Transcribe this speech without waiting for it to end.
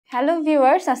Hello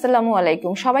viewers, আসসালামু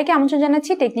আলাইকুম। সবাইকে আমন্ত্রণ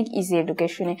জানাচ্ছি টেকনিক ইজি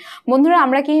এডুকেশনে। বন্ধুরা,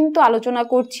 আমরা কিন্তু আলোচনা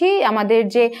করছি আমাদের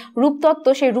যে রূপতত্ত্ব,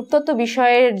 সেই রূপতত্ত্ব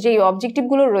বিষয়ের যে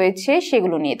অবজেক্টিভগুলো রয়েছে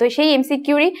সেগুলো নিয়ে। তো সেই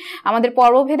এমসিকিউরই আমাদের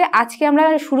পর্বভেদে আজকে আমরা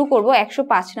শুরু করব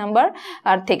 105 নাম্বার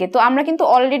থেকে। তো আমরা কিন্তু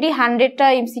অলরেডি 100টা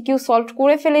এমসিকিউ সলভ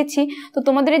করে ফেলেছি। তো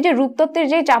তোমাদের এই যে রূপতত্ত্বের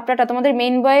যে চ্যাপ্টারটা, তোমাদের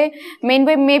মেইন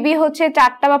বই মেবি হচ্ছে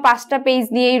 4টা বা 5টা পেজ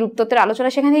নিয়ে এই রূপতত্ত্বের আলোচনা,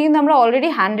 সেখানে কিন্তু আমরা অলরেডি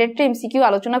 100টা এমসিকিউ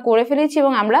আলোচনা করে ফেলেছি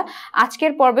এবং আমরা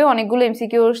আজকের পর্বে অনেকগুলো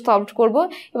এমসিকিউ সলভ করব।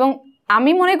 এবং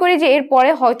আমি মনে করি যে এরপরে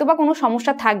হয়তোবা কোনো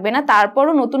সমস্যা থাকবে না,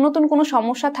 তারপরও নতুন নতুন কোনো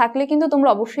সমস্যা থাকলে কিন্তু তোমরা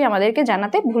অবশ্যই আমাদেরকে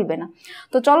জানাতে ভুলবে না।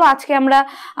 তো চলো আজকে আমরা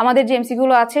আমাদের যে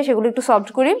এমসিকিউগুলো আছে সেগুলো একটু সলভ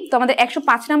করি। তো আমাদের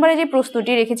 105 নম্বরে যে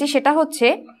প্রশ্নটি রেখেছি সেটা হচ্ছে,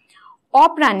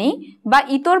 অপ্রাণী বা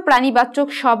ইতর প্রাণীবাচক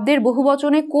শব্দের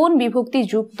বহুবচনে কোন বিভক্তি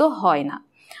যুক্ত হয় না?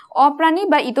 অপ্রাণী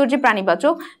বা ইতর যে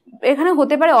প্রাণীবাচক, এখানে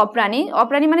হতে পারে অপ্রাণী।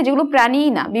 অপ্রাণী মানে যেগুলো প্রাণীই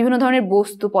না, বিভিন্ন ধরনের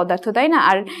বস্তু পদার্থ, তাই না?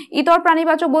 আর ইতর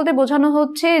প্রাণীবাচক বলতে বোঝানো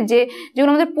হচ্ছে যে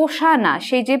যেগুলো আমাদের পোষা না,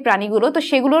 সেই যে প্রাণীগুলো, তো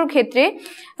সেগুলোর ক্ষেত্রে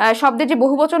শব্দের যে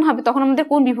বহুবচন হবে তখন আমাদের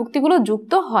কোন বিভক্তিগুলো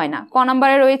যুক্ত হয় না? ক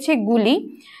নম্বরে রয়েছে গুলি,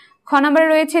 খ নম্বরে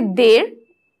রয়েছে দের,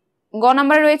 গ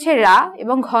নম্বরে রয়েছে রা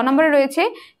এবং ঘ নম্বরে রয়েছে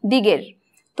দিগের।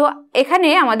 তো এখানে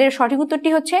আমাদের সঠিক উত্তরটি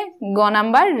হচ্ছে গ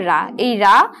নাম্বার রা। এই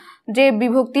রা যে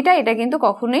বিভক্তিটা, এটা কিন্তু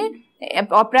কখনোই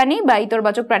অপ্রাণী বা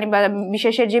ইতরবাচক প্রাণী বা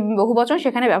বিশেষের যে বহুবচন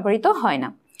সেখানে ব্যবহৃত হয় না।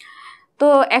 তো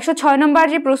 106 নম্বর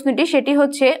যে প্রশ্নটি সেটি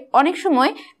হচ্ছে, অনেক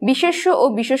সময় বিশেষ্য ও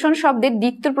বিশেষণ শব্দের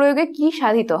দ্বিত্ব প্রয়োগে কি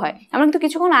সাধিত হয়? আমরা কিন্তু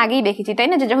কিছুক্ষণ আগেই দেখেছি, তাই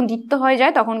না, যে যখন দ্বিত্ব হয়ে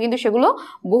যায় তখন কিন্তু সেগুলো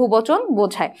বহুবচন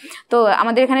বোঝায়। তো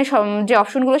আমাদের এখানে যে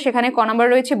অপশনগুলো, সেখানে ক নম্বরে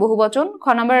রয়েছে বহুবচন, খ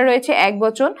নম্বরে রয়েছে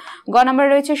একবচন, গ নম্বরে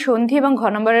রয়েছে সন্ধি এবং ঘ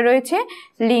নম্বরে রয়েছে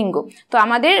লিঙ্গ। তো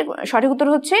আমাদের সঠিক উত্তর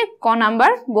হচ্ছে ক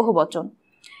নাম্বার বহুবচন।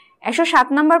 107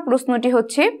 নম্বর প্রশ্নটি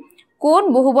হচ্ছে, কোন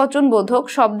বহুবচন বোধক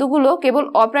শব্দগুলো কেবল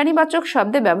অপ্রাণীবাচক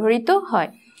শব্দে ব্যবহৃত হয়?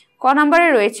 ক নম্বরে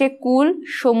রয়েছে কুল,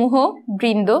 সমূহ,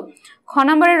 বৃন্দ, খ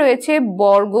নম্বরে রয়েছে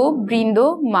বর্গ, বৃন্দ,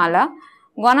 মালা,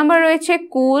 গ নম্বরে রয়েছে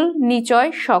কুল, নিচয়,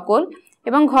 সকল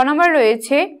এবং ঘ নম্বরে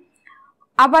রয়েছে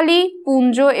আবালি,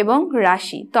 পুঞ্জ এবং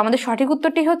রাশি। তো আমাদের সঠিক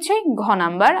উত্তরটি হচ্ছে ঘ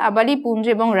নাম্বার, আবালি, পুঞ্জ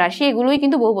এবং রাশি। এগুলোই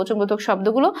কিন্তু বহুবচন বোধক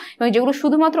শব্দগুলো এবং যেগুলো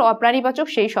শুধুমাত্র অপ্রাণীবাচক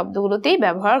সেই শব্দগুলোতেই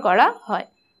ব্যবহার করা হয়।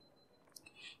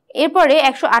 এরপরে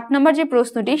 108 নম্বর যে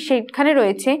প্রশ্নটি, সেখানে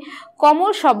রয়েছে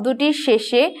কমল শব্দটির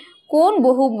শেষে কোন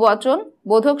বহুবচন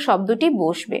বোধক শব্দটি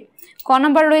বসবে? ক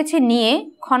নম্বর রয়েছে নিয়ে,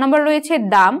 খ নম্বর রয়েছে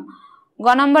দাম, গ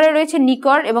নম্বরে রয়েছে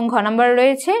নিকর এবং ঘ নম্বরে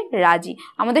রয়েছে রাজি।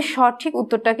 আমাদের সঠিক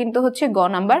উত্তরটা কিন্তু হচ্ছে গ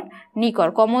নাম্বার নিকর।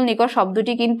 কমল নিকর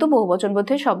শব্দটি কিন্তু বহুবচন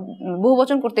বোধে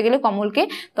বহুবচন করতে গেলে কমলকে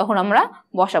তখন আমরা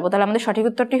বসাবো। তাহলে আমাদের সঠিক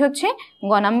উত্তরটি হচ্ছে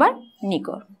গ নাম্বার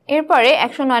নিকর। এরপরে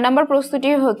 109 নম্বর প্রশ্নটি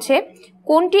হচ্ছে,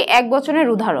 কোনটি এক বচনের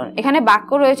উদাহরণ? এখানে বাক্য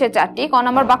রয়েছে 4টি। ক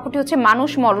নম্বর বাক্যটি হচ্ছে মানুষ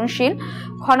মরণশীল,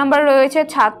 খ নম্বরে রয়েছে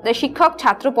শিক্ষক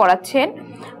ছাত্র পড়াচ্ছেন,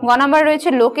 গ নম্বরে রয়েছে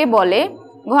লোকে বলে,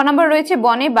 ঘ নম্বর রয়েছে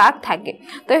বনে বাঘ থাকে।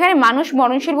 তো এখানে মানুষ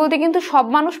মরণশীল বলতে কিন্তু সব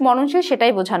মানুষ মরণশীল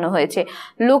সেটাই বোঝানো হয়েছে।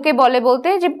 লোকে বলে বলতে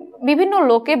যে বিভিন্ন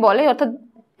লোকে বলে, অর্থাৎ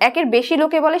একের বেশি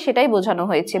লোকে বলে, সেটাই বোঝানো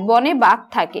হয়েছে। বনে বাঘ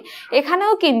থাকে,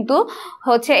 এখানেও কিন্তু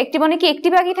হচ্ছে একটি বনে কি একটি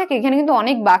বাঘই থাকে? এখানে কিন্তু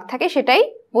অনেক বাঘ থাকে, সেটাই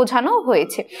বোঝানো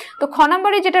হয়েছে। তো খ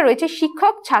নম্বরে যেটা রয়েছে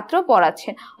শিক্ষক ছাত্র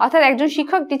পড়াচ্ছেন, অর্থাৎ একজন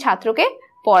শিক্ষক একটি ছাত্রকে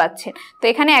পড়াচ্ছেন। তো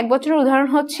এখানে এক বচনের উদাহরণ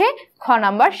হচ্ছে খ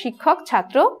নাম্বার, শিক্ষক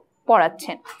ছাত্র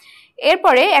পড়াচ্ছেন।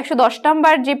 এরপরে 110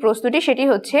 নম্বর যে প্রশ্নটি সেটি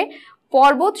হচ্ছে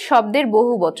পর্বত শব্দের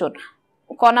বহুবচন।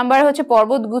 ক নম্বরে হচ্ছে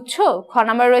পর্বত গুচ্ছ, খ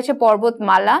নম্বরে রয়েছে পর্বত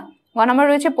মালা, গ নম্বরে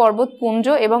রয়েছে পর্বত পুঞ্জ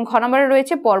এবং ঘ নম্বরে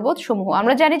রয়েছে পর্বত সমূহ।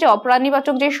 আমরা জানি যে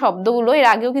অপ্রাণীবাচক যে শব্দগুলো, এর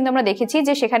আগেও কিন্তু আমরা দেখেছি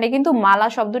যে সেখানে কিন্তু মালা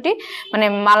শব্দটি, মানে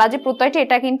মালা যে প্রত্যয়টি,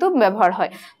 এটা কিন্তু ব্যবহার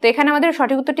হয়। তো এখানে আমাদের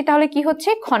সঠিক উত্তরটি তাহলে কি হচ্ছে?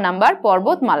 খ নাম্বার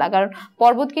পর্বত মালা, কারণ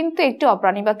পর্বত কিন্তু একটি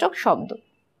অপ্রাণীবাচক শব্দ।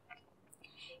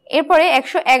 এরপরে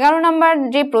 111 নম্বর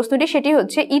যে প্রশ্নটি সেটি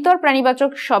হচ্ছে, ইতর প্রাণীবাচক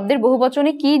শব্দের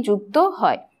বহুবচনে কি যুক্ত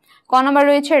হয়? ক নম্বরে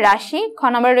রয়েছে রাশি, খ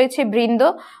নম্বরে রয়েছে বৃন্দ,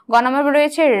 গ নম্বরে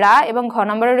রয়েছে রা এবং ঘ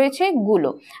নম্বরে রয়েছে গুলো।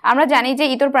 আমরা জানি যে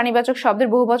ইতর প্রাণীবাচক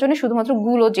শব্দের বহুবচনে শুধুমাত্র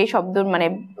গুলো যে শব্দ, মানে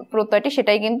প্রত্যয়টি,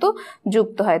 সেটাই কিন্তু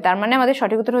যুক্ত হয়। তার মানে আমাদের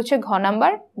সঠিক উত্তর হচ্ছে ঘ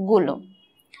নাম্বার গুলো।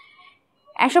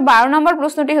 112 নম্বর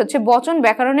প্রশ্নটি হচ্ছে, বচন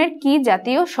ব্যাকরণের কি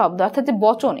জাতীয় শব্দ? অর্থাৎ যে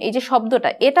বচন, এই যে শব্দটা,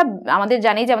 এটা আমাদের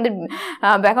জানি যে আমাদের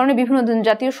ব্যাকরণে বিভিন্ন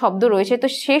জাতীয় শব্দ রয়েছে। তো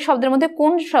সেই শব্দের মধ্যে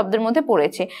কোন শব্দের মধ্যে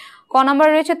পড়েছে? ক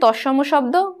নম্বরে রয়েছে তৎসম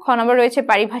শব্দ, খ নম্বরে রয়েছে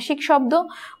পারিভাষিক শব্দ,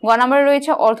 গ নম্বরে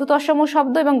রয়েছে অর্ধতৎসম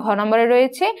শব্দ এবং ঘ নম্বরে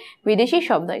রয়েছে বিদেশি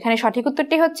শব্দ। এখানে সঠিক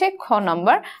উত্তরটি হচ্ছে খ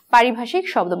নম্বর, পারিভাষিক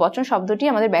শব্দ। বচন শব্দটি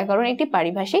আমাদের ব্যাকরণে একটি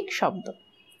পারিভাষিক শব্দ।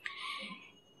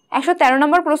 113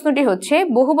 নম্বর প্রশ্নটি হচ্ছে,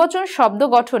 বহুবচন শব্দ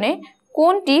গঠনে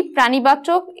কোনটি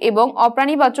প্রাণীবাচক এবং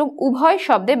অপ্রাণীবাচক উভয়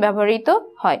শব্দে ব্যবহৃত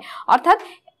হয়? অর্থাৎ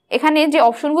এখানে যে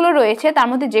অপশনগুলো রয়েছে তার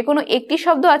মধ্যে যে কোনো একটি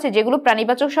শব্দ আছে যেগুলো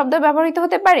প্রাণীবাচক শব্দ ব্যবহৃত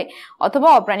হতে পারে অথবা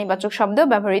অপ্রাণীবাচক শব্দ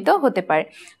ব্যবহৃত হতে পারে।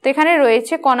 তো এখানে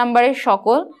রয়েছে ক নম্বরে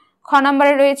সকল, খ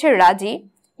নম্বরে রয়েছে রাজি,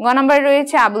 গ নম্বরে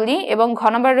রয়েছে আবলি এবং ঘ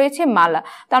নম্বরে রয়েছে মালা।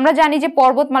 তো আমরা জানি যে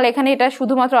পর্বতমালা, এখানে এটা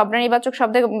শুধুমাত্র অপ্রাণীবাচক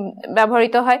শব্দে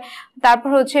ব্যবহৃত হয়। তারপর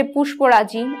হচ্ছে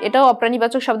পুষ্পরাজি, এটাও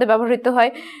অপ্রাণীবাচক শব্দে ব্যবহৃত হয়।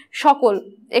 সকল,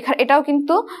 এটাও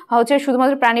কিন্তু হচ্ছে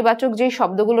শুধুমাত্র প্রাণীবাচক যে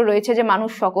শব্দগুলো রয়েছে, যে মানুষ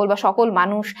সকল বা সকল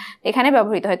মানুষ, এখানে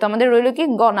ব্যবহৃত হয়। তো আমাদের রইল কি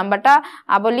গ নাম্বারটা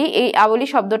আবলি। এই আবলি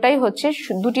শব্দটাই হচ্ছে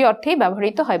দুটি অর্থেই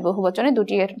ব্যবহৃত হয়, বহুবচনে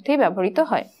দুটি অর্থেই ব্যবহৃত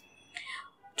হয়।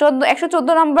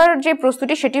 114 নম্বর যে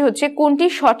প্রশ্নটি সেটি হচ্ছে কোনটি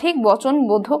সঠিক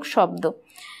বচনবোধক শব্দ?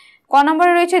 ক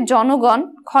নম্বরে রয়েছে জনগণ,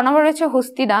 খ নম্বরে রয়েছে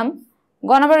হস্তিদাম,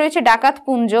 গ নম্বরে রয়েছে ডাকাত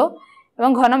পুঞ্জ এবং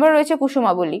ঘ নম্বরে রয়েছে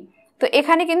কুসুমাবলী। তো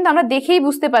এখানে কিন্তু আমরা দেখেই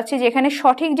বুঝতে পারছি যে এখানে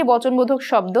সঠিক যে বচনবোধক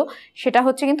শব্দ সেটা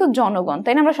হচ্ছে কিন্তু জনগণ,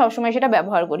 তাই না? আমরা সবসময় সেটা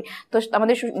ব্যবহার করি। তো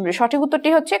আমাদের সঠিক উত্তরটি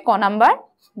হচ্ছে ক নাম্বার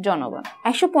জনগণ।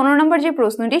 115 নম্বর যে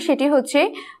প্রশ্নটি সেটি হচ্ছে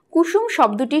কুসুম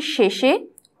শব্দটির শেষে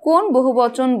কোন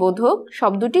বহুবচন বোধক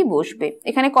শব্দটি বসবে?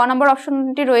 এখানে ক নম্বর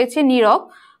অপশনটি রয়েছে নীরব,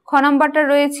 খ নাম্বারটা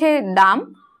রয়েছে দাম,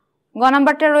 গ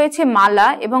নাম্বারটা রয়েছে মালা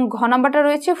এবং ঘ নাম্বারটা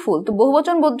রয়েছে ফুল। তো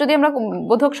বহুবচন যদি আমরা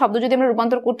বোধক শব্দ যদি আমরা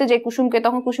রূপান্তর করতে যাই কুসুমকে,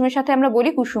 তখন কুসুমের সাথে আমরা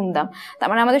বলি কুসুম দাম। তার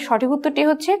মানে আমাদের সঠিক উত্তরটি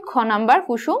হচ্ছে খ নাম্বার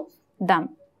কুসুম দাম।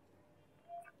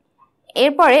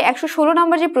 এরপরে 116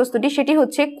 নম্বর যে প্রশ্নটি সেটি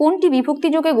হচ্ছে কোনটি বিভক্তি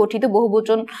যোগে গঠিত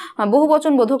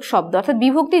বহুবচন বোধক শব্দ, অর্থাৎ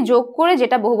বিভক্তি যোগ করে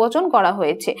যেটা বহুবচন করা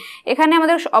হয়েছে। এখানে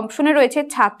আমাদের অপশনে রয়েছে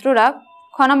ছাত্ররা,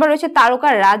 খ নম্বর রয়েছে তারকা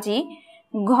রাজি,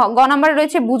 গ নম্বরে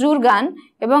রয়েছে বুজুর্গান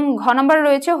এবং ঘ নম্বরে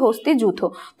রয়েছে হস্তি যুথ।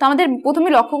 তো আমাদের প্রথমে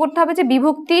লক্ষ্য করতে হবে যে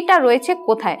বিভক্তিটা রয়েছে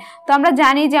কোথায়। তো আমরা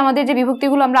জানি যে আমাদের যে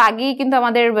বিভক্তিগুলো আমরা আগেই কিন্তু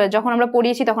আমাদের যখন আমরা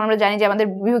পড়িয়েছি তখন আমরা জানি যে আমাদের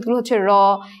বিভক্তিগুলো হচ্ছে র,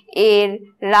 এর,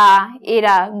 রা,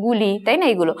 এরা, গুলি, তাই না?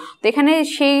 এগুলো তো এখানে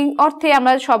সেই অর্থে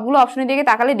আমরা সবগুলো অপশনের দিকে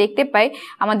তাকালে দেখতে পাই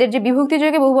আমাদের যে বিভক্তি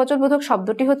যোগে বহুবচন বোধক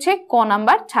শব্দটি হচ্ছে ক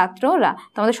নাম্বার ছাত্ররা।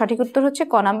 তো আমাদের সঠিক উত্তর হচ্ছে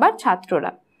ক নাম্বার ছাত্ররা।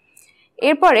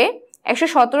 এরপরে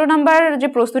 117 নম্বর যে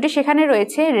প্রশ্নটি সেখানে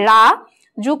রয়েছে রা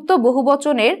যুক্ত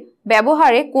বহুবচনের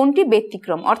ব্যবহারে কোনটি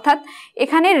ব্যতিক্রম, অর্থাৎ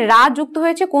এখানে রা যুক্ত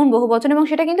হয়েছে কোন বহুবচন এবং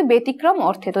সেটা কিন্তু ব্যতিক্রম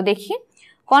অর্থে। তো দেখি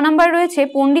ক নাম্বার রয়েছে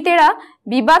পণ্ডিতেরা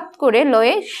বিবাদ করে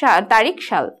লয়ে তারিখ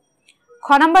সাল, খ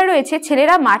নাম্বার রয়েছে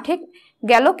ছেলেরা মাঠে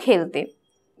গেল খেলতে,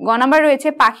 গ নাম্বার রয়েছে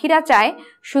পাখিরা চায়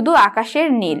শুধু আকাশের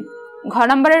নীল, ঘ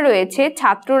নাম্বারে রয়েছে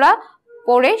ছাত্ররা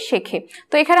পড়ে শেখে।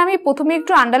 তো এখানে আমি প্রথমে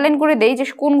একটু আন্ডারলাইন করে দেই যে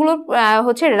কোনগুলো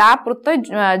হচ্ছে রা প্রত্যয়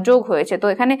যোগ হয়েছে। তো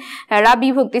এখানে রা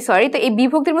বিভক্তি, তো এই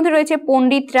বিভক্তির মধ্যে রয়েছে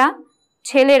পণ্ডিতরা,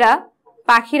 ছেলেরা,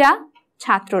 পাখিরা,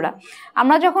 ছাত্ররা।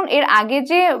 আমরা যখন এর আগে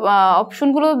যে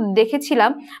অপশনগুলো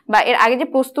দেখেছিলাম বা এর আগে যে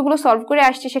প্রশ্নগুলো সলভ করে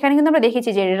আসছে সেখানে কিন্তু আমরা দেখেছি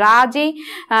যে রা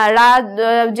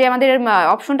যে আমাদের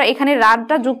অপশনটা, এখানে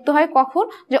রাটা যুক্ত হয় কখন,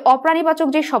 যে অপ্রাণীবাচক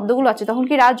যে শব্দগুলো আছে তখন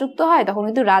কি রা যুক্ত হয়? তখন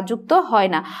কিন্তু রা যুক্ত হয়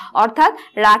না, অর্থাৎ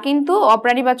রা কিন্তু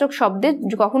অপ্রাণীবাচক শব্দে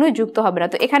কখনোই যুক্ত হবে না।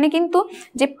 তো এখানে কিন্তু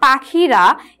যে পাখিরা,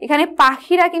 এখানে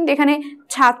পাখিরা কিন্তু এখানে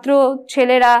ছাত্র,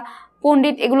 ছেলেরা,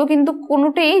 পণ্ডিত এগুলো কিন্তু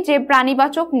কোনোটাই যে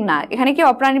প্রাণীবাচক না। এখানে কি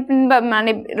অপ্রাণী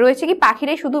মানে রয়েছে কি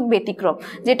পাখিরাই শুধু ব্যতিক্রম,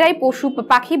 যেটাই পশু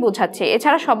পাখি বোঝাচ্ছে,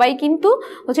 এছাড়া সবাই কিন্তু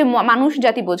হচ্ছে মানুষ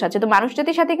জাতি বোঝাচ্ছে। তো মানুষ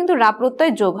জাতির সাথে কিন্তু রা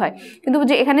প্রত্যয় যোগ হয়, কিন্তু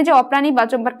যে এখানে যে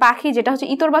অপ্রাণীবাচক বা পাখি যেটা হচ্ছে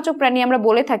ইতরবাচক প্রাণী আমরা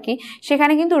বলে থাকি,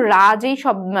 সেখানে কিন্তু রা যেই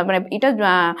সব মানে এটা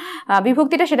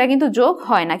বিভক্তিটা সেটা কিন্তু যোগ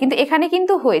হয় না, কিন্তু এখানে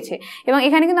কিন্তু হয়েছে। এবং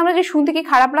এখানে কিন্তু আমরা যে শুনতে কি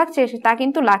খারাপ লাগছে তা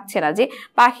কিন্তু লাগছে না, যে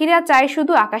পাখিরা চায়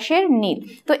শুধু আকাশের নীল।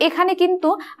 তো এখানে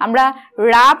কিন্তু আমরা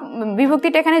রা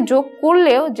বিভক্তিটা এখানে যোগ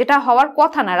করলেও যেটা হওয়ার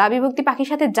কথা না, রা বিভক্তি পাখির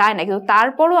সাথে যায় না, কিন্তু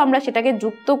তারপরও আমরা সেটাকে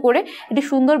যুক্ত করে একটি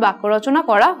সুন্দর বাক্য রচনা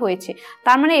করা হয়েছে।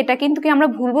 তার মানে এটা কিন্তু কি আমরা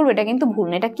ভুল বলবো? এটা কিন্তু ভুল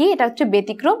না, এটা কি, এটা হচ্ছে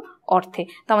ব্যতিক্রম অর্থে।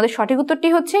 তো আমাদের সঠিক উত্তরটি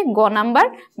হচ্ছে গ নাম্বার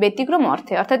ব্যতিক্রম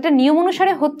অর্থে, অর্থাৎ এটা নিয়ম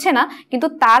অনুসারে হচ্ছে না কিন্তু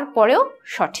তারপরেও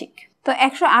সঠিক। তো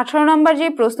 118 নম্বর যে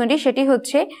প্রশ্নটি সেটি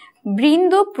হচ্ছে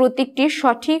বৃন্দ প্রতীকটির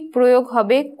সঠিক প্রয়োগ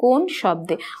হবে কোন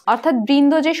শব্দে, অর্থাৎ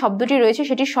বৃন্দ যে শব্দটি রয়েছে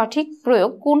সেটির সঠিক প্রয়োগ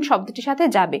কোন শব্দটির সাথে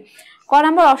যাবে। ক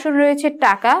নম্বর অপশন রয়েছে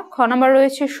টাকা, খ নম্বর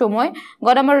রয়েছে সময়, গ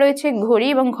নম্বর রয়েছে ঘড়ি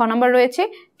এবং ঘ নম্বর রয়েছে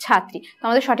ছাত্রী। তো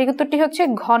আমাদের সঠিক উত্তরটি হচ্ছে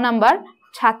ঘ নাম্বার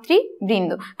ছাত্রী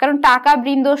বৃন্দ, কারণ টাকা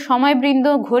বৃন্দ, সময় বৃন্দ,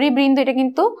 ঘড়ি বৃন্দ এটা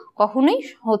কিন্তু কখনোই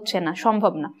হচ্ছে না,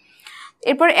 সম্ভব না।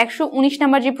 এরপর 119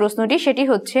 নম্বর যে প্রশ্নটি সেটি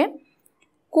হচ্ছে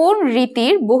কোন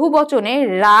রীতির বহুবচনে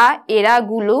রা, এরা,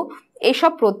 গুলো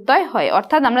এসব প্রত্যয় হয়,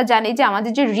 অর্থাৎ আমরা জানি যে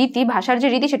আমাদের যে রীতি, ভাষার যে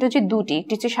রীতি সেটা হচ্ছে দুটি,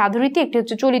 একটি হচ্ছে সাধু রীতি, একটি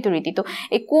হচ্ছে চলিত রীতি। তো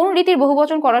এই কোন রীতির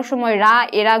বহুবচন করার সময় রা,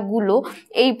 এরা, গুলো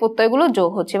এই প্রত্যয়গুলো যোগ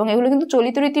হচ্ছে এবং এগুলো কিন্তু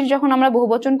চলিত রীতির যখন আমরা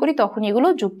বহুবচন করি তখন এগুলো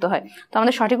যুক্ত হয়। তো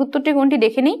আমাদের সঠিক উত্তরটি কোনটি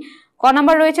দেখে নিই। ক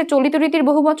নাম্বার রয়েছে চলিত রীতির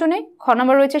বহুবচনে, খ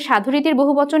নাম্বার রয়েছে সাধু রীতির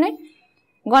বহুবচনে,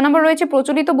 গ নাম্বার রয়েছে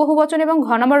প্রচলিত বহুবচন এবং ঘ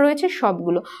নাম্বার রয়েছে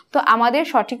সবগুলো। তো আমাদের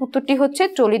সঠিক উত্তরটি হচ্ছে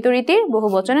চলিত রীতির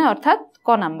বহুবচনে অর্থাৎ ক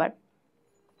নাম্বার।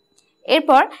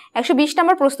 এরপর 120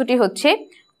 নম্বর প্রশ্নটি হচ্ছে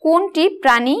কোনটি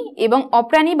প্রাণী এবং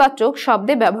অপ্রাণীবাচক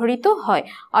শব্দে ব্যবহৃত হয়?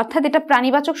 অর্থাৎ এটা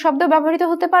প্রাণীবাচক শব্দেও ব্যবহৃত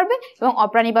হতে পারবে এবং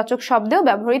অপ্রাণীবাচক শব্দেও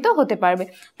ব্যবহৃত হতে পারবে।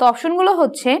 তো অপশনগুলো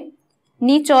হচ্ছে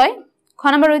নিচয়, খ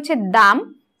নাম্বার রয়েছে দাম,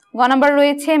 গ নাম্বার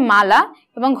রয়েছে মালা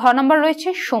এবং ঘ নাম্বার রয়েছে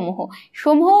সমূহ।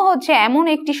 সমূহ হচ্ছে এমন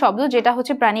একটি শব্দ যেটা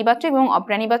হচ্ছে প্রাণীবাচক এবং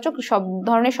অপ্রাণীবাচক সব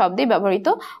ধরনের শব্দে ব্যবহৃত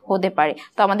হতে পারে।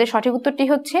 তো আমাদের সঠিক উত্তরটি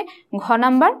হচ্ছে ঘ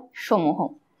নাম্বার সমূহ।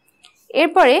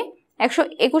 এরপরে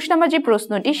 121 নম্বর যে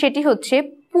প্রশ্নটি সেটি হচ্ছে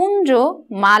পুঞ্জ,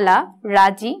 মালা,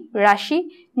 রাজি, রাশি,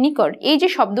 নিকট এই যে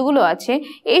শব্দগুলো আছে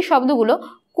এই শব্দগুলো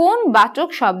কোন বাচক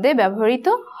শব্দে ব্যবহৃত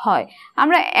হয়?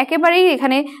 আমরা একেবারেই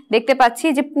এখানে দেখতে পাচ্ছি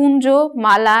যে পুঞ্জ,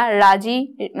 মালা, রাজি,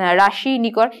 রাশি,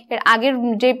 নিকট এর আগের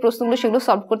যে প্রশ্নগুলো সেগুলো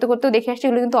সলভ করতে করতেও দেখে আসছি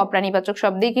এগুলো কিন্তু অপ্রাণীবাচক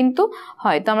শব্দেই কিন্তু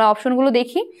হয়। তো আমরা অপশনগুলো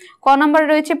দেখি। ক নম্বরে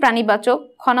রয়েছে প্রাণীবাচক,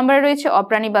 খ নম্বরে রয়েছে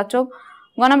অপ্রাণীবাচক,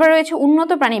 গ নম্বরে রয়েছে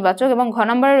উন্নত প্রাণীবাচক এবং ঘ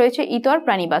নম্বরে রয়েছে ইতর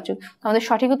প্রাণীবাচক। আমাদের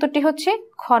সঠিক উত্তরটি হচ্ছে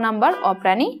খ নাম্বার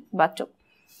অপ্রাণীবাচক।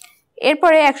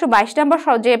 এরপরে 122 নম্বর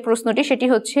যে প্রশ্নটি সেটি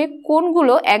হচ্ছে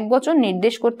কোনগুলো একবচন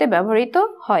নির্দেশ করতে ব্যবহৃত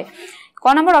হয়? ক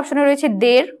নম্বর অপশনে রয়েছে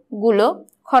দের, গুলো,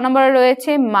 খ নম্বরে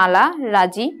রয়েছে মালা,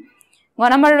 রাজি, গ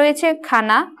নম্বরে রয়েছে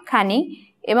খানা, খানি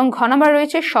এবং ঘ নম্বরে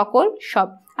রয়েছে সকল, সব।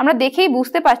 আমরা দেখেই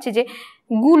বুঝতে পারছি যে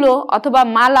গুলো অথবা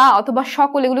মালা অথবা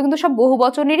সকল এগুলো কিন্তু সব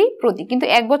বহুবচনেরই প্রতীক, কিন্তু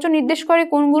একবচন নির্দেশ করে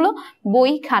কোনগুলো?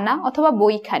 বই, খানা অথবা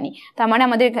বই, খানি। তার মানে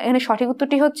আমাদের এখানে সঠিক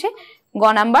উত্তরটি হচ্ছে গ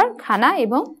নাম্বার খানা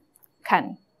এবং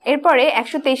খানি। এরপরে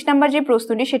 123 নম্বর যে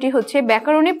প্রশ্নটি সেটি হচ্ছে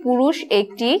ব্যাকরণে পুরুষ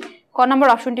একটি, ক নম্বর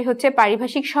অপশনটি হচ্ছে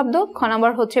পারিভাষিক শব্দ, খ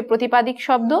নম্বর হচ্ছে প্রতিপাদিক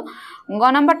শব্দ, গ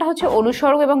নাম্বারটা হচ্ছে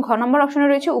অনুসর্গ এবং ঘ নম্বর অপশনে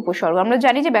রয়েছে উপসর্গ। আমরা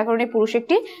জানি যে ব্যাকরণে পুরুষ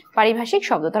একটি পারিভাষিক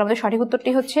শব্দ, তার আমাদের সঠিক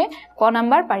উত্তরটি হচ্ছে ক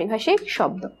নাম্বার পারিভাষিক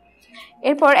শব্দ।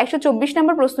 এরপর 124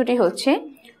 নম্বর প্রশ্নটি হচ্ছে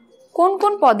কোন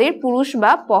কোন পদের পুরুষ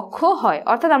বা পক্ষ হয়?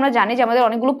 অর্থাৎ আমরা জানি যে আমাদের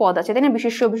অনেকগুলো পদ আছে তাই না,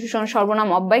 বিশেষ্য, বিশেষণ, সর্বনাম,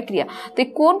 অব্যয়, ক্রিয়া। তো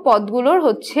কোন পদগুলোর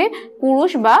হচ্ছে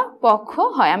পুরুষ বা পক্ষ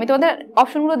হয়? আমি তোমাদের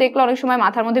অপশনগুলো দেখলে অনেক সময়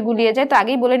মাথার মধ্যে গুলিয়ে যায়, তো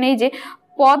আগেই বলে নেই যে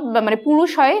পদ মানে পুরুষ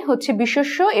হয় হচ্ছে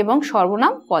বিশেষ্য এবং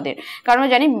সর্বনাম পদের, কারণ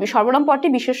আমরা জানি সর্বনাম পদটি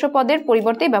বিশেষ্য পদের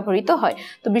পরিবর্তে ব্যবহৃত হয়।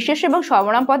 তো বিশেষ্য এবং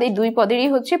সর্বনাম পদ এই দুই পদেরই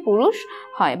হচ্ছে পুরুষ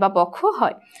হয় বা পক্ষ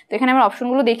হয়। তো এখানে আমরা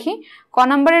অপশনগুলো দেখি। ক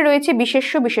নম্বরে রয়েছে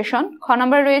বিশেষ্য বিশেষণ, খ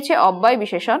নম্বরে রয়েছে অব্যয়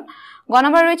বিশেষণ, গ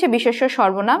নম্বরে রয়েছে বিশেষ্য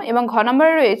সর্বনাম এবং ঘ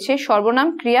নম্বরে রয়েছে সর্বনাম,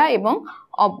 ক্রিয়া এবং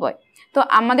অব্যয়। তো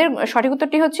আমাদের সঠিক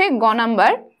উত্তরটি হচ্ছে গ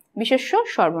নাম্বার বিশেষ্য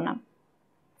সর্বনাম।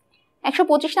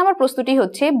 125 নম্বর প্রশ্নটি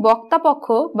হচ্ছে বক্তা পক্ষ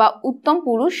বা উত্তম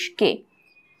পুরুষ কে?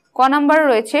 ক নম্বরে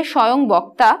রয়েছে স্বয়ং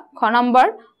বক্তা, খ নম্বর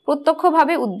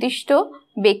প্রত্যক্ষভাবে উদ্দিষ্ট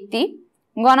ব্যক্তি,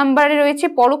 গ নম্বরে রয়েছে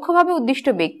পরোক্ষভাবে উদ্দিষ্ট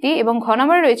ব্যক্তি এবং ঘ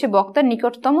নম্বরে রয়েছে বক্তার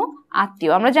নিকটতম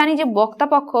আত্মীয়। আমরা জানি যে বক্তা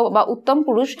পক্ষ বা উত্তম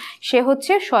পুরুষ সে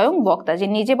হচ্ছে স্বয়ং বক্তা, যে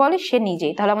নিজে বলে সে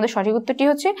নিজেই। তাহলে আমাদের সঠিক উত্তরটি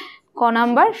হচ্ছে ক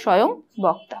নাম্বার স্বয়ং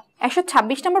বক্তা।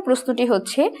 126 নম্বর প্রশ্নটি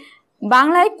হচ্ছে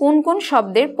বাংলায় কোন কোন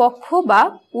শব্দের পক্ষ বা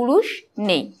পুরুষ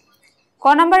নেই? ক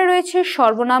নম্বরে রয়েছে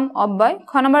সর্বনাম, অব্যয়,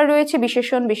 খ নম্বরে রয়েছে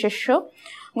বিশেষণ, বিশেষ্য,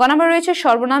 গ নম্বরে রয়েছে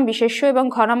সর্বনাম, বিশেষ্য এবং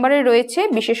ঘ নম্বরে রয়েছে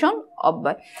বিশেষণ,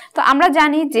 অব্যয়। তো আমরা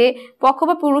জানি যে পক্ষ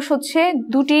বা পুরুষ হচ্ছে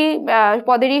দুটি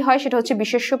পদেরই হয়, সেটা হচ্ছে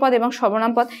বিশেষ্য পদ এবং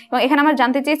সর্বনাম পদ। এবং এখানে আমরা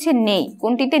জানতে চেয়েছি নেই,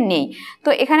 কোনটিতে নেই। তো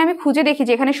এখানে আমি খুঁজে দেখি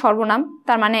যে এখানে সর্বনাম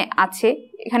তার মানে আছে,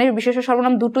 এখানে বিশেষ্য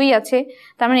সর্বনাম দুটোই আছে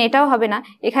তার মানে এটাও হবে না,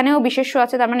 এখানেও বিশেষ্য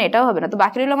আছে তার মানে এটাও হবে না। তো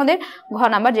বাকি রইল আমাদের ঘ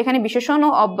নাম্বার যেখানে বিশেষণ ও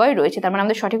অব্যয় রয়েছে, তার মানে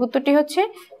আমাদের সঠিক উত্তরটি হচ্ছে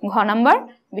ঘ নাম্বার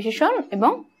বিশেষণ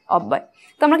এবং অব্যয়।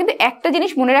 তো আমরা কিন্তু একটা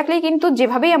জিনিস মনে রাখলেই কিন্তু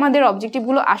যেভাবেই আমাদের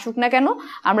অবজেক্টিভগুলো আসুক না কেন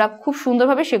আমরা খুব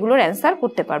সুন্দরভাবে সেগুলোর অ্যান্সার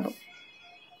করতে পারবো।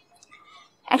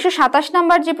 127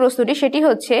 নম্বর যে প্রশ্নটি সেটি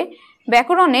হচ্ছে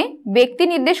ব্যাকরণে ব্যক্তি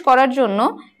নির্দেশ করার জন্য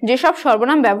যেসব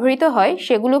সর্বনাম ব্যবহৃত হয়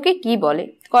সেগুলোকে কি বলে?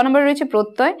 ক নম্বরে রয়েছে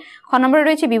প্রত্যয়, খ নম্বরে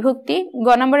রয়েছে বিভক্তি, গ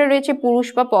নম্বরে রয়েছে পুরুষ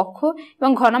বা পক্ষ এবং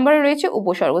ঘ নম্বরে রয়েছে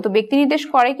উপসর্গ। তো ব্যক্তি নির্দেশ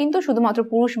করে কিন্তু শুধুমাত্র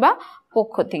পুরুষ বা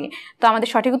পক্ষ থেকে। তো আমাদের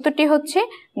সঠিক উত্তরটি হচ্ছে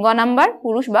গ নাম্বার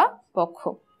পুরুষ বা পক্ষ।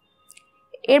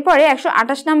 এরপরে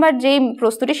 128 নম্বর যে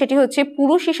প্রশ্নটি সেটি হচ্ছে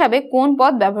পুরুষ হিসাবে কোন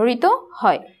পদ ব্যবহৃত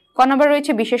হয়? ক নম্বরে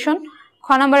রয়েছে বিশেষণ, খ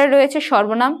নম্বরে রয়েছে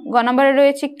সর্বনাম, গ নম্বরে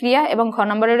রয়েছে ক্রিয়া এবং ঘ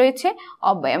নম্বরে রয়েছে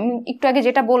অব্যয়। আমি একটু আগে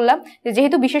যেটা বললাম যে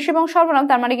যেহেতু বিশেষ্য এবং সর্বনাম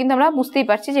তার মানে কিন্তু আমরা বুঝতেই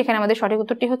পারছি যে এখানে আমাদের সঠিক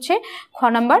উত্তরটি হচ্ছে খ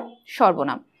নম্বর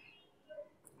সর্বনাম।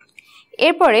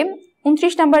 এরপরে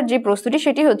 29 নম্বর যে প্রশ্নটি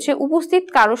সেটি হচ্ছে উপস্থিত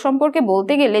কারো সম্পর্কে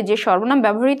বলতে গেলে যে সর্বনাম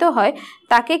ব্যবহৃত হয়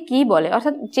তাকে কি বলে?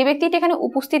 অর্থাৎ যে ব্যক্তিটি এখানে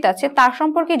উপস্থিত আছে তার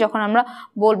সম্পর্কে যখন আমরা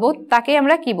বলবো তাকে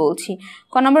আমরা কি বলছি?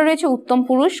 ক নম্বরে রয়েছে উত্তম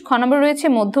পুরুষ, খ নম্বরে রয়েছে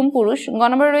মধ্যম পুরুষ, গ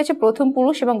নম্বরে রয়েছে প্রথম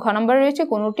পুরুষ এবং ঘ নম্বরে রয়েছে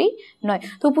কোনোটি নয়।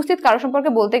 তো উপস্থিত কারো সম্পর্কে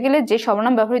বলতে গেলে যে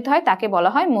সর্বনাম ব্যবহৃত হয় তাকে বলা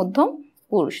হয় মধ্যম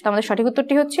পুরুষ। তো আমাদের সঠিক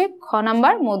উত্তরটি হচ্ছে খ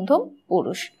নাম্বার মধ্যম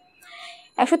পুরুষ।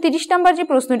 130 নম্বর যে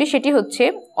প্রশ্নটি সেটি হচ্ছে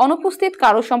অনুপস্থিত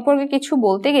কারো সম্পর্কে কিছু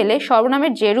বলতে গেলে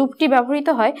সর্বনামের যে রূপটি ব্যবহৃত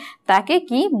হয় তাকে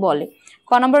কি বলে?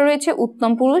 ক নম্বরে রয়েছে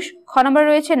উত্তম পুরুষ, খ নম্বরে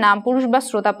রয়েছে নাম পুরুষ বা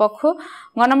শ্রোতাপক্ষ,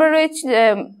 গ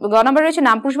নম্বরে রয়েছে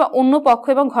নাম পুরুষ বা অন্য পক্ষ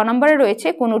এবং ঘ নম্বরে রয়েছে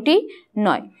কোনোটি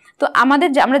নয়। তো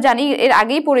আমরা জানি, এর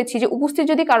আগেই পড়েছি যে উপস্থিত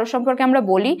যদি কারো সম্পর্কে আমরা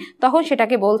বলি তখন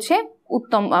সেটাকে বলছে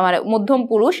উত্তম মানে মধ্যম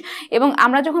পুরুষ, এবং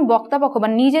আমরা যখন বক্তা পক্ষ বা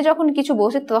নিজে যখন কিছু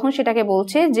বলছে তখন সেটাকে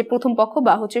বলছে যে প্রথম পক্ষ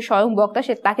বা হচ্ছে স্বয়ং বক্তা,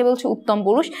 সে তাকে বলছে উত্তম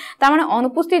পুরুষ। তার মানে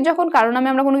অনুপস্থিত যখন কারো নামে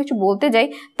আমরা কোনো কিছু বলতে যাই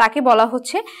তাকে বলা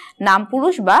হচ্ছে নাম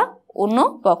পুরুষ বা অন্য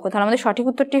পক্ষ। তাহলে আমাদের সঠিক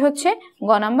উত্তরটি হচ্ছে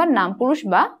গ নাম্বার নাম পুরুষ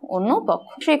বা অন্য পক্ষ।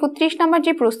 31 নম্বর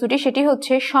যে প্রশ্নটি সেটি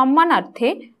হচ্ছে সম্মানার্থে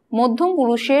মধ্যম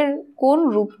পুরুষের কোন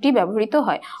রূপটি ব্যবহৃত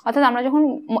হয়? অর্থাৎ আমরা যখন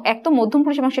এক তো মধ্যম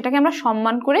পুরুষ এবং সেটাকে আমরা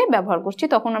সম্মান করে ব্যবহার করছি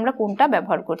তখন আমরা কোনটা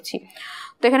ব্যবহার করছি?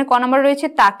 তো এখানে ক নম্বরে রয়েছে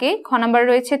তাকে, খ নম্বরে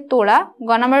রয়েছে তোরা,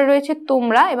 গ নম্বরে রয়েছে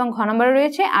তোমরা এবং ঘ নম্বরে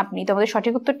রয়েছে আপনি। তো আমাদের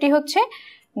সঠিক উত্তরটি হচ্ছে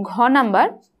ঘ নাম্বার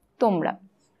তোমরা,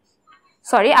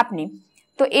 আপনি।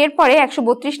 তো এরপরে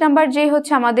 132 নাম্বার যে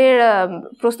হচ্ছে আমাদের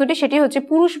প্রশ্নটি সেটি হচ্ছে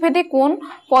পুরুষ ভেদে কোন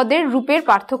পদের রূপের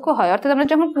পার্থক্য হয়? অর্থাৎ আমরা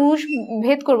যখন পুরুষ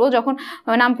ভেদ করব, যখন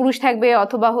নাম পুরুষ থাকবে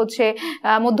অথবা হচ্ছে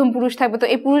মধ্যম পুরুষ থাকবে, তো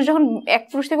এই পুরুষ যখন এক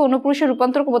পুরুষ থেকে অন্য পুরুষে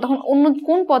রূপান্তর করবো তখন অন্য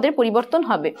কোন পদের পরিবর্তন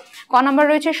হবে? ক নম্বর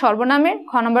রয়েছে সর্বনামের,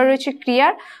 খ নম্বরে রয়েছে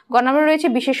ক্রিয়ার, গ নম্বরে রয়েছে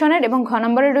বিশেষণের এবং ঘ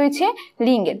নম্বরে রয়েছে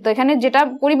লিঙ্গের। তো এখানে যেটা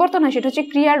পরিবর্তন হয় সেটা হচ্ছে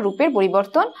ক্রিয়ার রূপের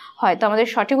পরিবর্তন হয়। তো আমাদের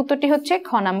সঠিক উত্তরটি হচ্ছে খ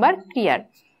নাম্বার ক্রিয়ার।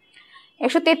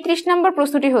 133 নম্বর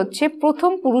প্রশ্নটি হচ্ছে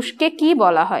প্রথম পুরুষকে কি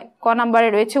বলা হয়? ক নম্বরে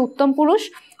রয়েছে উত্তম পুরুষ,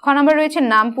 খ নম্বরে রয়েছে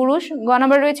নাম পুরুষ, গ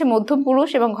নম্বরে রয়েছে মধ্যম পুরুষ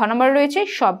এবং ঘ নম্বরে রয়েছে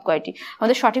সব কয়টি।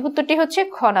 আমাদের সঠিক উত্তরটি হচ্ছে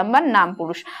খ নাম্বার নাম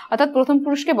পুরুষ, অর্থাৎ প্রথম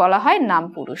পুরুষকে বলা হয় নাম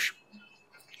পুরুষ।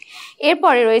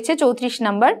 এরপরে রয়েছে 34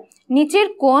 নম্বর, নিচের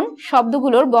কোন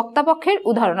শব্দগুলোর বক্তাপক্ষের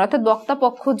উদাহরণ? অর্থাৎ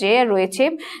বক্তাপক্ষ যে রয়েছে,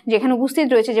 যেখানে উপস্থিত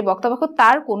রয়েছে যে বক্তাপক্ষ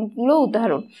তার কোনগুলো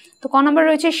উদাহরণ? তো ক নম্বরে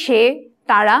রয়েছে সে,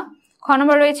 তারা, খ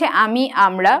নম্বরে রয়েছে আমি,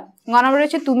 আমরা, গ নম্বরে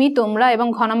রয়েছে তুমি, তোমরা এবং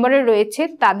ঘ নম্বরে রয়েছে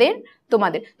তাদের,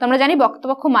 তোমাদের। তো আমরা জানি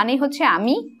বক্তপক্ষ মানেই হচ্ছে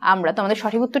আমি, আমরা। তো আমাদের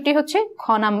সঠিক উত্তরটি হচ্ছে খ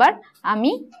নাম্বার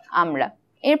আমি, আমরা।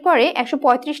 এরপরে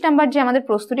 135 নাম্বার যে আমাদের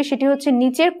প্রশ্নটি সেটি হচ্ছে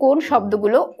নিচের কোন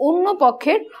শব্দগুলো অন্য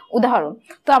পক্ষের উদাহরণ?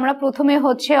 তো আমরা প্রথমে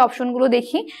হচ্ছে অপশনগুলো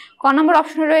দেখি। ক নম্বর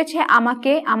অপশনে রয়েছে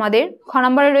আমাকে, আমাদের, খ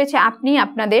নম্বরে রয়েছে আপনি,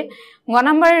 আপনাদের, গ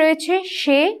নম্বরে রয়েছে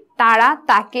সে, তারা,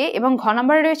 তাকে এবং ঘ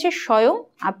নম্বরে রয়েছে স্বয়ং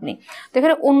আপনি। তো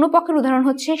এখানে অন্য পক্ষের উদাহরণ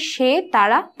হচ্ছে সে,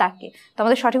 তারা, তাকে। তো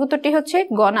আমাদের সঠিক উত্তরটি হচ্ছে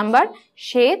গ নাম্বার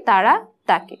সে, তারা,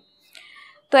 তাকে।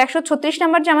 তো 136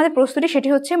 নাম্বার যে আমাদের প্রশ্নটি সেটি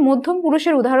হচ্ছে মধ্যম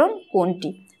পুরুষের উদাহরণ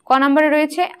কোনটি? ক নম্বরে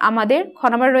রয়েছে আমাদের, খ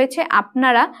নম্বরে রয়েছে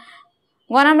আপনারা,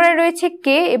 গ নম্বরে রয়েছে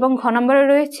কে এবং ঘ নম্বরে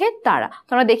রয়েছে তারা। তো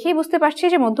আমরা দেখেই বুঝতে পারছি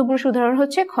যে মধ্যম পুরুষের উদাহরণ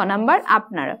হচ্ছে খ নাম্বার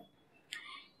আপনারা।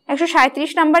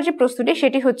 137 নাম্বার যে প্রশ্নটি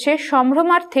সেটি হচ্ছে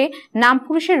সম্ভ্রমার্থে নাম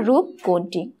পুরুষের রূপ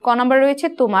কোনটি? ক নম্বরে রয়েছে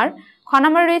তোমার, খ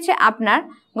নম্বরে রয়েছে আপনার,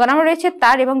 গ নম্বরে রয়েছে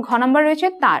তার এবং ঘ নম্বরে রয়েছে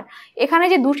তার। এখানে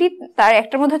যে দুটি তার,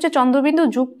 একটার মধ্যে হচ্ছে চন্দ্রবিন্দু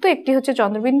যুক্ত, একটি হচ্ছে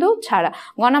চন্দ্রবিন্দু ছাড়া।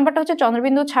 গ নাম্বারটা হচ্ছে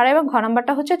চন্দ্রবিন্দু ছাড়া এবং ঘ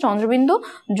নাম্বারটা হচ্ছে চন্দ্রবিন্দু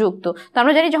যুক্ত। তো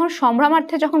আমরা জানি যখন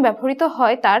সম্ভ্রমার্থে যখন ব্যবহৃত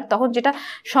হয় তার, তখন যেটা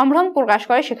সম্ভ্রম প্রকাশ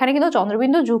করে সেখানে কিন্তু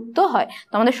চন্দ্রবিন্দু যুক্ত হয়।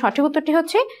 তো আমাদের সঠিক উত্তরটি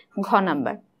হচ্ছে ঘ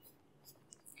নাম্বার।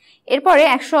 এরপরে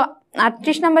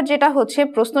 138 নাম্বার যেটা হচ্ছে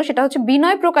প্রশ্ন সেটা হচ্ছে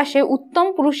বিনয় প্রকাশে উত্তম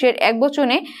পুরুষের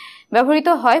একবচনে ব্যবহৃত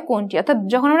হয় কোনটি? অর্থাৎ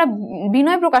যখন আমরা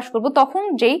বিনয় প্রকাশ করব তখন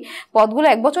যেই পদগুলো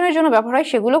একবচনের জন্য ব্যবহার হয়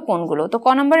সেগুলো কোনগুলো? তো ক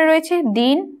নম্বরে রয়েছে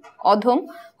দিন, অধম,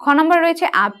 খ নম্বরে রয়েছে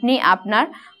আপনি, আপনার,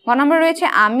 গ নম্বরে রয়েছে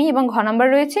আমি এবং ঘ নম্বরে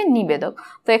রয়েছে নিবেদক।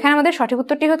 তো এখানে আমাদের সঠিক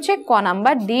উত্তরটি হচ্ছে ক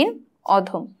নাম্বার দিন,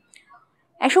 অধম।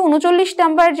 139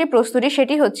 নাম্বার যে প্রশ্নটি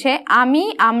সেটি হচ্ছে আমি,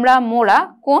 আমরা, মোরা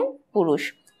কোন পুরুষ?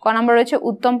 ক নম্বর রয়েছে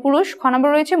উত্তম পুরুষ, খ নম্বর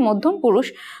রয়েছে মধ্যম পুরুষ,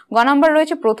 গ নম্বর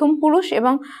রয়েছে প্রথম পুরুষ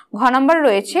এবং ঘ নম্বর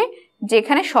রয়েছে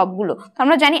যেখানে সবগুলো।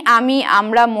 আমরা জানি আমি,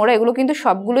 আমরা, মোরা এগুলো কিন্তু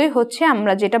সবগুলোই হচ্ছে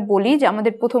আমরা যেটা বলি যে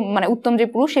আমাদের প্রথম মানে উত্তম যে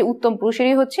পুরুষ সেই উত্তম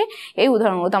পুরুষেরই হচ্ছে এই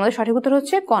উদাহরণগুলো। তো আমাদের সঠিক উত্তর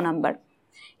হচ্ছে ক নাম্বার।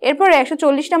 এরপরে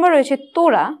 140 নাম্বার রয়েছে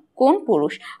তোরা কোন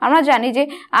পুরুষ? আমরা জানি যে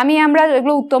আমি, আমরা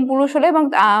এগুলো উত্তম পুরুষ হলে এবং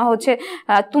হচ্ছে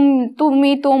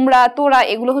তুমি, তোমরা, তোরা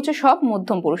এগুলো হচ্ছে সব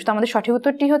মধ্যম পুরুষ। তো আমাদের সঠিক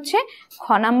উত্তরটি হচ্ছে খ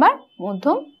নাম্বার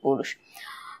মধ্যম পুরুষ।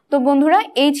 তো বন্ধুরা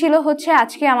এই ছিল হচ্ছে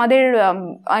আজকে আমাদের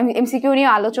এমসিকিউ নিয়ে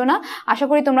আলোচনা। আশা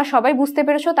করি তোমরা সবাই বুঝতে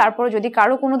পেরেছো। তারপর যদি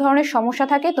কারো কোনো ধরনের সমস্যা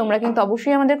থাকে তোমরা কিন্তু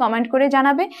অবশ্যই আমাদের কমেন্ট করে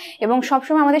জানাবে এবং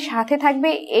সবসময় আমাদের সাথে থাকবে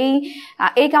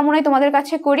এই কামনাই তোমাদের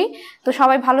কাছে করি। তো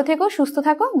সবাই ভালো থেকো, সুস্থ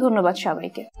থাকো। ধন্যবাদ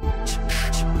সবাইকে।